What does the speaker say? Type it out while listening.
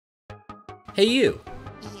Hey you!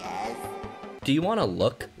 Yes. Do you want to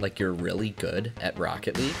look like you're really good at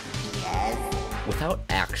Rocket League Yes. without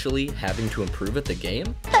actually having to improve at the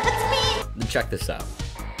game? That's me. Then check this out.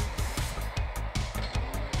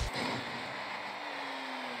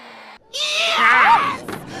 Yes.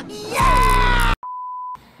 Yes.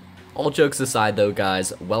 All jokes aside though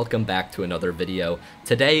guys, welcome back to another video.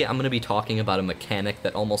 Today I'm going to be talking about a mechanic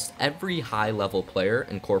that almost every high level player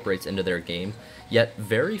incorporates into their game, yet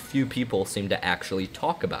very few people seem to actually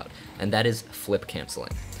talk about, and that is flip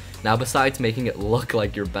canceling. Now besides making it look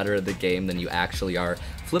like you're better at the game than you actually are,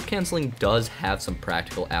 flip canceling does have some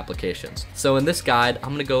practical applications. So in this guide, I'm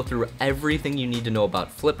going to go through everything you need to know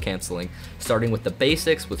about flip canceling, starting with the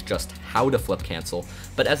basics with just how to flip cancel,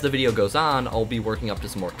 but as the video goes on, I'll be working up to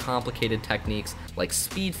some more complicated techniques like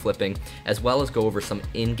speed flipping, as well as go over some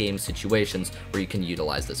in-game situations where you can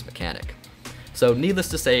utilize this mechanic. So needless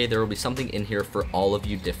to say, there will be something in here for all of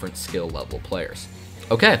you different skill level players.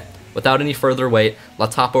 Okay. Without any further wait,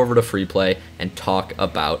 let's hop over to free play and talk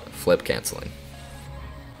about flip canceling.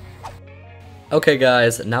 Okay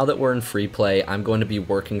guys, now that we're in free play, I'm going to be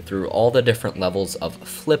working through all the different levels of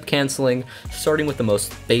flip canceling, starting with the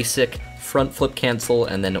most basic front flip cancel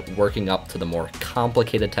and then working up to the more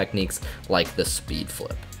complicated techniques like the speed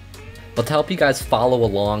flip. But to help you guys follow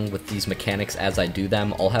along with these mechanics as I do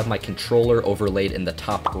them, I'll have my controller overlaid in the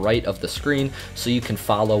top right of the screen so you can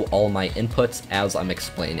follow all my inputs as I'm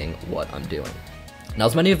explaining what I'm doing. Now,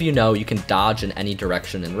 as many of you know, you can dodge in any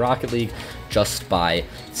direction in Rocket League just by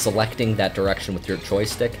selecting that direction with your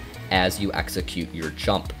joystick as you execute your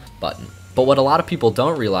jump button. But what a lot of people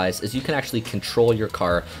don't realize is you can actually control your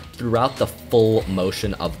car throughout the full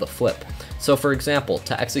motion of the flip. So for example,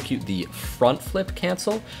 to execute the front flip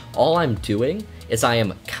cancel, all I'm doing is I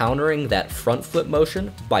am countering that front flip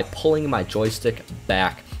motion by pulling my joystick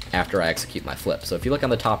back after I execute my flip. So if you look on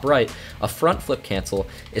the top right, a front flip cancel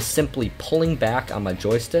is simply pulling back on my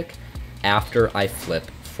joystick after I flip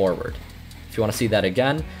forward. If you want to see that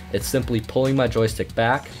again, it's simply pulling my joystick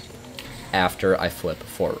back after I flip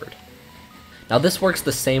forward. Now this works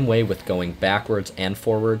the same way with going backwards and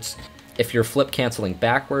forwards. If you're flip canceling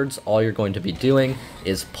backwards, all you're going to be doing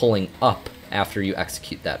is pulling up after you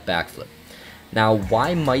execute that backflip. Now,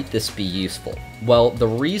 why might this be useful? Well, the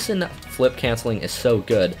reason flip canceling is so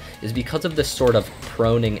good is because of this sort of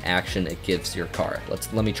proning action it gives your car.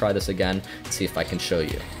 Let me try this again and see if I can show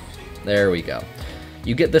you. There we go.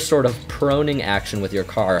 You get this sort of proning action with your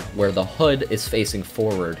car where the hood is facing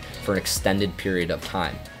forward for an extended period of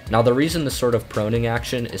time. Now the reason this sort of proning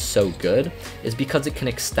action is so good is because it can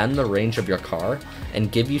extend the range of your car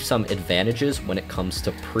and give you some advantages when it comes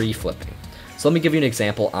to pre-flipping. So let me give you an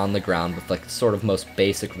example on the ground with like the sort of most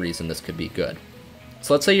basic reason this could be good.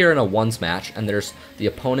 So let's say you're in a ones match and there's the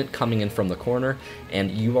opponent coming in from the corner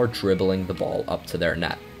and you are dribbling the ball up to their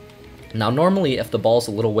net. Now normally if the ball's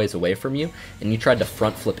a little ways away from you and you tried to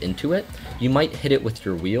front flip into it, you might hit it with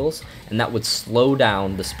your wheels and that would slow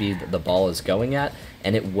down the speed that the ball is going at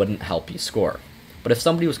and it wouldn't help you score. But if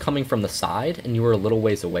somebody was coming from the side and you were a little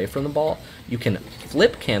ways away from the ball, you can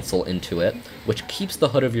flip cancel into it, which keeps the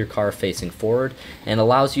hood of your car facing forward and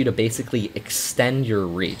allows you to basically extend your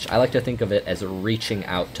reach. I like to think of it as reaching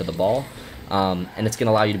out to the ball, and it's going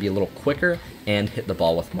to allow you to be a little quicker and hit the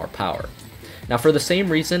ball with more power. Now for the same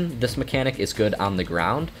reason this mechanic is good on the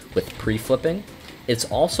ground with pre-flipping, it's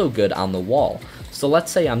also good on the wall. So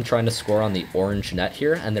let's say I'm trying to score on the orange net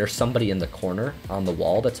here and there's somebody in the corner on the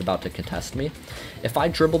wall that's about to contest me. If I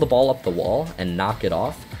dribble the ball up the wall and knock it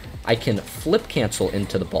off, I can flip cancel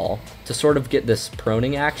into the ball to sort of get this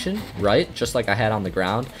proning action, right? Just like I had on the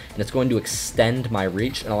ground, and it's going to extend my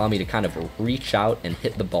reach and allow me to kind of reach out and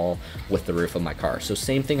hit the ball with the roof of my car. So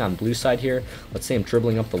same thing on blue side here. Let's say I'm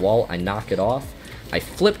dribbling up the wall, I knock it off, I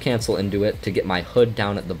flip cancel into it to get my hood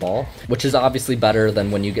down at the ball, which is obviously better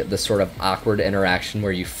than when you get this sort of awkward interaction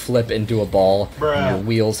where you flip into a ball, and your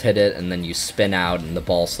wheels hit it, and then you spin out and the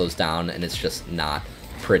ball slows down and it's just not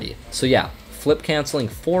pretty. So yeah, flip canceling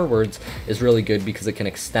forwards is really good because it can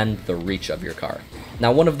extend the reach of your car.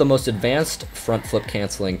 Now one of the most advanced front flip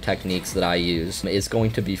canceling techniques that I use is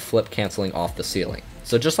going to be flip canceling off the ceiling.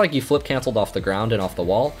 So just like you flip canceled off the ground and off the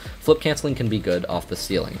wall, flip canceling can be good off the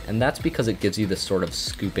ceiling, and that's because it gives you this sort of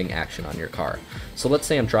scooping action on your car. So let's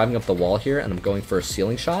say I'm driving up the wall here and I'm going for a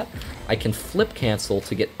ceiling shot, I can flip cancel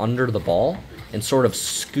to get under the ball and sort of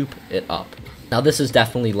scoop it up. Now this is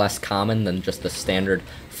definitely less common than just the standard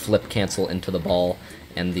flip cancel into the ball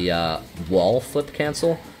and the wall flip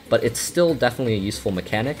cancel, but it's still definitely a useful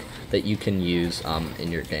mechanic that you can use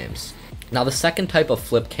in your games. Now the second type of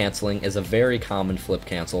flip canceling is a very common flip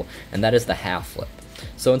cancel, and that is the half flip.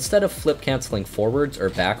 So instead of flip canceling forwards or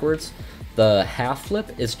backwards, The half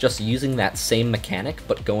flip is just using that same mechanic,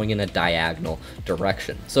 but going in a diagonal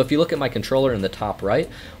direction. So if you look at my controller in the top right,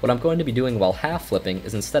 what I'm going to be doing while half flipping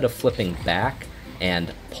is instead of flipping back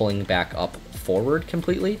and pulling back up forward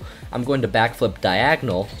completely, I'm going to backflip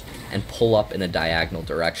diagonal and pull up in a diagonal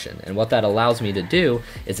direction. And what that allows me to do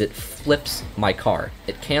is it flips my car.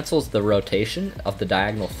 It cancels the rotation of the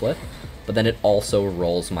diagonal flip, but then it also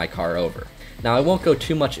rolls my car over. Now I won't go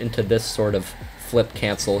too much into this sort of flip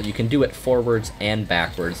cancel. You can do it forwards and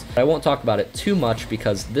backwards. I won't talk about it too much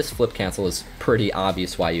because this flip cancel is pretty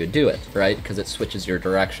obvious why you would do it, right? Because it switches your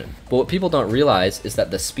direction. But what people don't realize is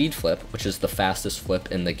that the speed flip, which is the fastest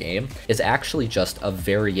flip in the game, is actually just a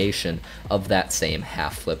variation of that same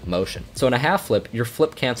half flip motion. So in a half flip, you're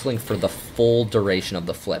flip canceling for the full duration of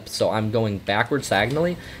the flip. So I'm going backwards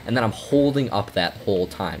diagonally and then I'm holding up that whole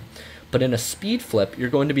time. But in a speed flip, you're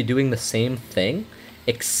going to be doing the same thing,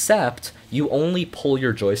 except you only pull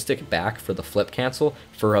your joystick back for the flip cancel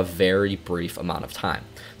for a very brief amount of time.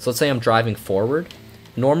 So let's say I'm driving forward.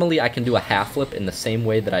 Normally I can do a half flip in the same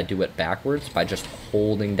way that I do it backwards by just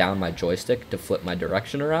holding down my joystick to flip my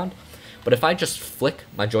direction around. But if I just flick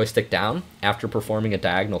my joystick down after performing a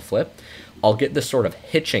diagonal flip, I'll get this sort of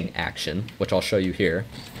hitching action, which I'll show you here.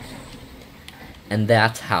 And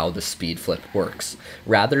that's how the speed flip works.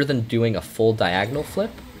 Rather than doing a full diagonal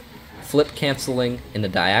flip, flip canceling in the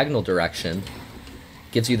diagonal direction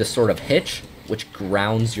gives you this sort of hitch, which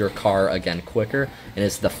grounds your car again quicker and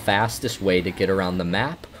is the fastest way to get around the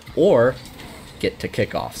map or get to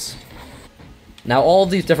kickoffs. Now all of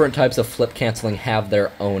these different types of flip canceling have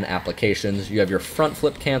their own applications. You have your front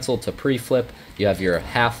flip cancel to pre-flip, you have your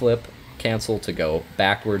half flip cancel to go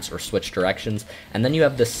backwards or switch directions, and then you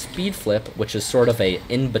have the speed flip, which is sort of a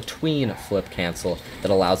in-between flip cancel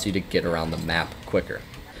that allows you to get around the map quicker.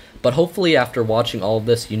 But hopefully after watching all of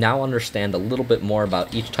this, you now understand a little bit more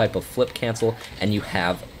about each type of flip cancel and you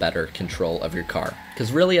have better control of your car.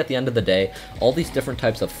 Because really at the end of the day, all these different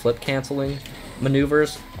types of flip canceling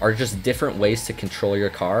maneuvers are just different ways to control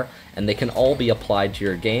your car, and they can all be applied to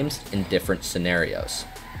your games in different scenarios.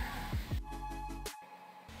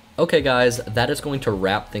 Okay guys, that is going to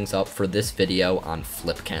wrap things up for this video on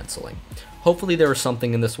flip canceling. Hopefully there was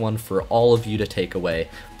something in this one for all of you to take away,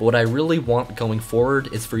 but what I really want going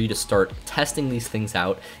forward is for you to start testing these things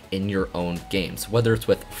out in your own games, whether it's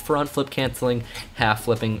with front flip canceling, half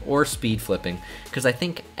flipping, or speed flipping, because I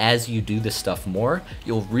think as you do this stuff more,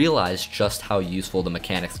 you'll realize just how useful the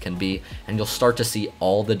mechanics can be, and you'll start to see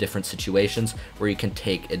all the different situations where you can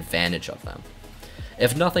take advantage of them.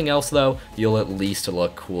 If nothing else though, you'll at least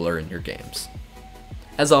look cooler in your games.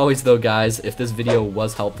 As always though guys, if this video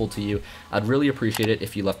was helpful to you, I'd really appreciate it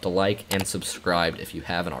if you left a like and subscribed if you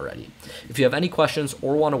haven't already. If you have any questions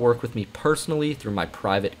or want to work with me personally through my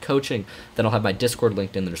private coaching, then I'll have my Discord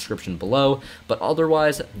linked in the description below, but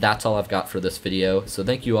otherwise, that's all I've got for this video, so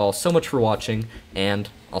thank you all so much for watching, and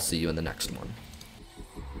I'll see you in the next one.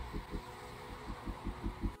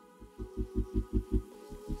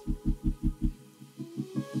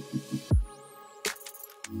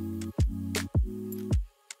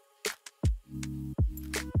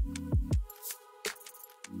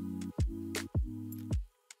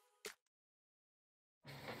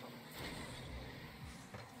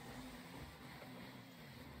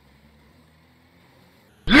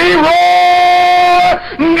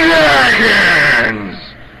 Dragon!